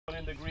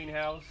the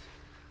greenhouse,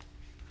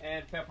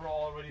 and Pepper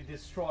already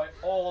destroyed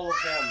all of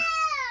them.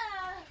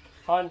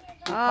 Hun, we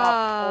popped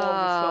all the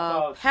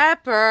stuff out.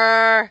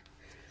 Pepper!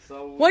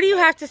 So What do you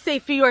have to say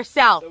for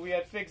yourself? So we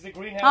had fixed the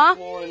greenhouse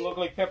floor and looked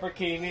like Pepper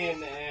came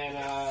in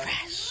and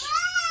Fresh.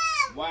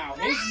 wow,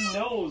 his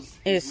nose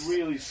is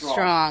really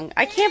strong.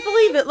 I can't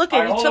believe it. Look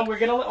at it. Hold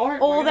Took on,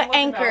 all the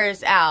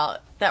anchors out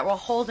that were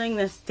holding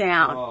this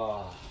down.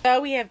 Oh. So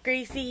we have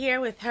Gracie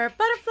here with her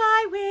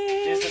butterfly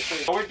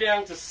wings. We're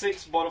down to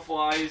 6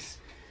 butterflies,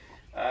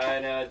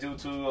 and due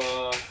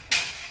to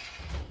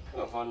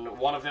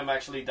one of them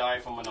actually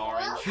died from an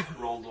orange,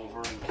 rolled over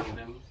and killed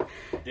him.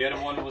 The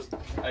other one was,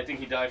 I think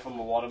he died from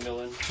a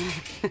watermelon.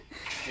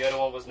 The other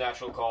one was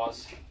natural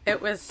cause. It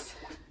was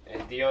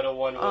and the other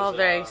one was all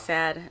very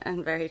sad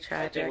and very I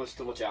tragic. think it was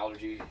too much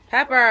allergy.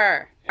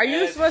 Pepper, are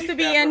you supposed to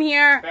be in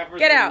here? Pepper's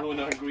Get out. Ruin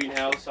our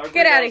greenhouse. Our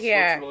Get out of greenhouse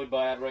here. looks really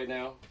bad right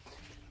now.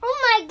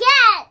 Oh my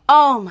god!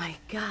 Oh my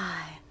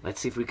god.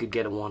 Let's see if we could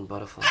get one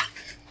butterfly.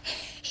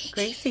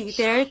 Gracie,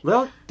 there.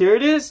 Well, there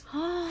it is.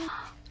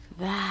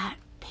 That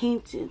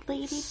painted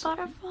lady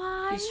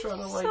butterfly. He's trying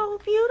to, like... So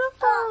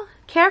beautiful.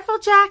 Careful,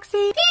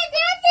 Jaxie.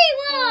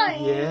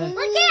 One. Yeah.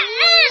 Look at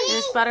him!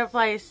 This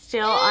butterfly is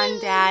still on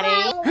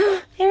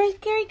Daddy. there he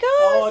goes.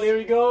 Oh, there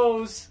he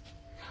goes.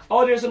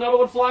 Oh, there's another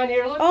one flying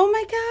here. Look. Oh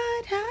my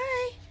god,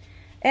 hi.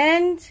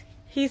 And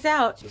he's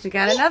out. We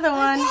got another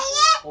one.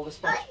 Hold this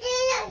back.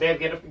 Babe,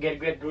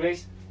 get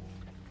Grace.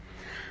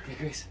 Get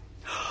Grace.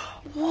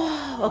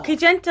 Whoa. Okay,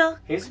 gentle.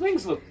 His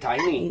wings look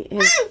tiny.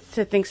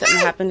 To think something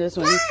happened to his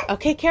wings.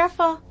 Okay,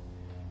 careful.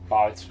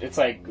 Oh, it's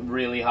like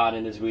really hot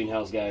in this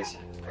greenhouse, guys.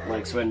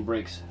 Like sweating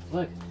bricks.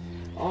 Look.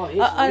 Oh,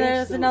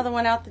 there's another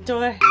one out the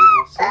door.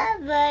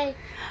 Bye-bye.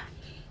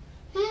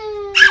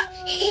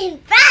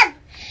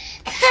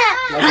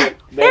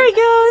 There he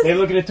goes. Hey,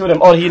 look at the 2 of them.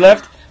 Oh, he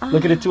left?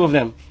 Look at the 2 of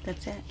them.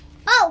 That's it.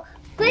 Oh,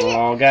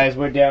 Oh, guys,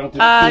 we're down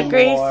to 2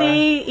 Gracie more.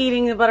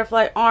 eating the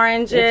butterfly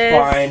oranges. It's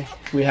fine.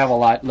 We have a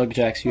lot. Look,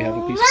 Jax, you have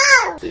a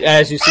piece.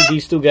 As you see,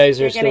 these 2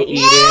 guys are still Gonna eating.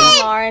 eat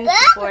some orange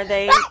before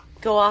they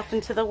go off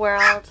into the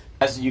world.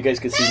 As you guys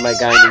can see, my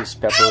guy named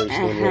Pepper is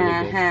doing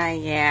really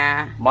good.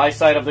 Yeah. My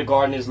side of the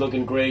garden is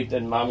looking great,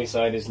 and Mommy's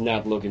side is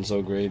not looking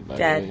so great. By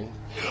Dead. the way.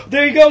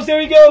 There he goes! There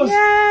he goes! Yay!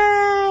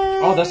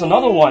 Oh, that's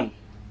another one.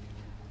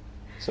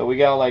 So we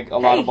got like a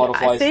lot of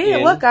butterflies. See,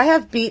 in. look, I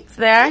have beets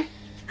there.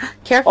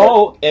 Careful.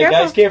 Oh,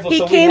 guys, careful. He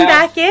So came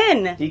back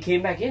in. He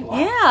came back in. Wow.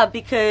 Yeah,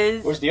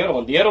 because. Where's the other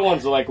one? The other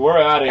one's like, we're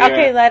out of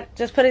here. Okay,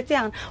 just put it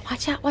down.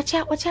 Watch out! Watch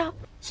out! Watch out!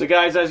 So,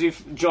 guys, as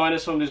you've joined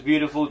us from this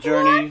beautiful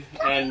journey,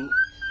 and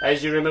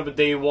as you remember,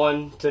 day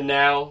 1 to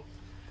now,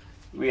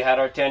 we had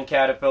our 10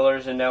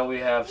 caterpillars, and now we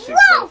have 6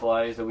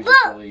 butterflies that we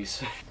just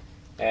released.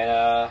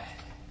 And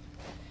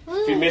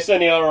if you miss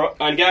any of our,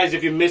 and guys,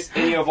 if you missed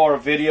any of our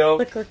video,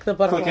 Click the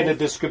butterflies. click in the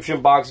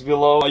description box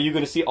below. You're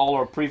going to see all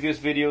our previous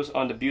videos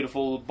on the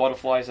beautiful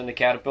butterflies and the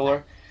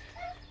caterpillar.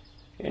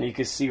 And you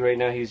can see right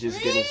now he's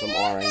just getting some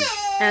orange.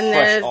 And fresh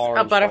there's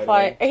orange, a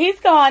butterfly. He's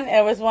gone.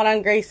 It was one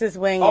on Grace's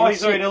wing. Oh, and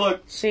he's already,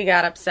 look. She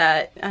got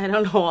upset. I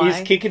don't know why.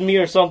 He's kicking me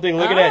or something.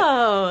 Look at that.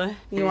 Oh,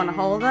 you want to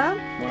hold him?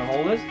 Want to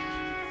hold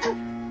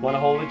it? Want to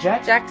hold it,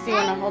 Jack? Jax, you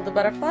want to hold the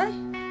butterfly?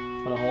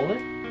 Want to hold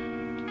it?